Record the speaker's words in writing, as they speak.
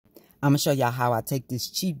I'm going to show y'all how I take this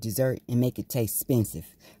cheap dessert and make it taste expensive.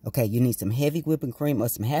 Okay, you need some heavy whipping cream or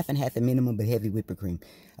some half and half a minimum, but heavy whipping cream.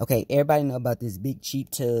 Okay, everybody know about this big cheap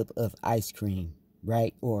tub of ice cream,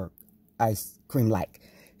 right? Or ice cream like.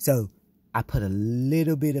 So I put a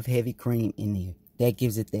little bit of heavy cream in there. That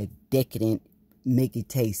gives it that decadent, make it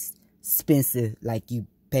taste expensive, like you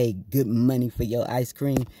pay good money for your ice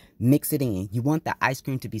cream. Mix it in. You want the ice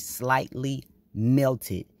cream to be slightly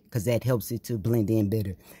melted, because that helps it to blend in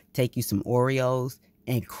better. Take you some Oreos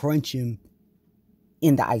and crunch them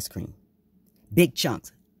in the ice cream. Big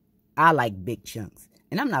chunks. I like big chunks.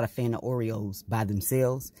 And I'm not a fan of Oreos by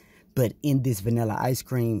themselves, but in this vanilla ice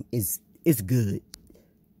cream, it's good.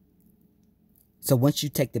 So once you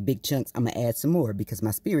take the big chunks, I'm going to add some more because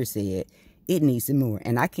my spirit said it needs some more.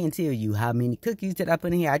 And I can't tell you how many cookies that I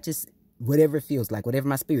put in here. I just, whatever it feels like, whatever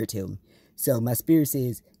my spirit tells me. So my spirit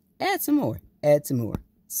says, add some more, add some more.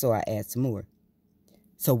 So I add some more.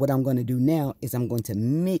 So what I'm going to do now is I'm going to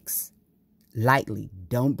mix lightly.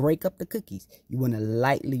 Don't break up the cookies. You want to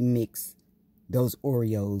lightly mix those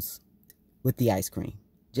Oreos with the ice cream.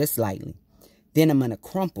 Just lightly. Then I'm going to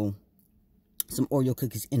crumple some Oreo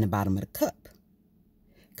cookies in the bottom of the cup.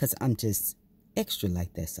 Because I'm just extra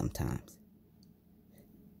like that sometimes.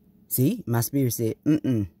 See, my spirit said,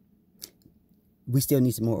 we still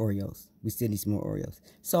need some more Oreos. We still need some more Oreos.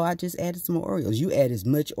 So I just added some more Oreos. You add as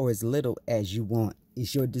much or as little as you want.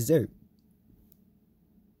 It's your dessert.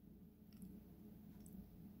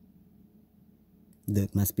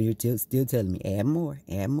 Look, my spirit still telling me, add more,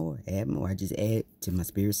 add more, add more. I just add till my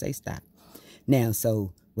spirit say stop. Now,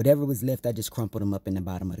 so whatever was left, I just crumpled them up in the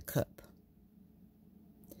bottom of the cup.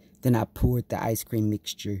 Then I poured the ice cream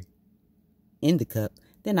mixture in the cup.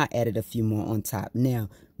 Then I added a few more on top. Now,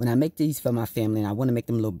 when I make these for my family and I want to make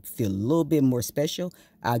them feel a little bit more special,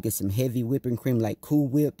 I'll get some heavy whipping cream like Cool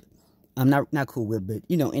Whip. Not Cool Whip, but,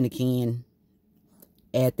 you know, in a can.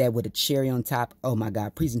 Add that with a cherry on top. Oh, my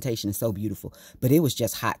God. Presentation is so beautiful. But it was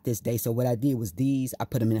just hot this day. So what I did was I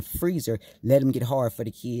put them in a freezer, let them get hard for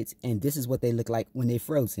the kids. And this is what they look like when they're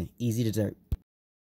frozen. Easy dessert.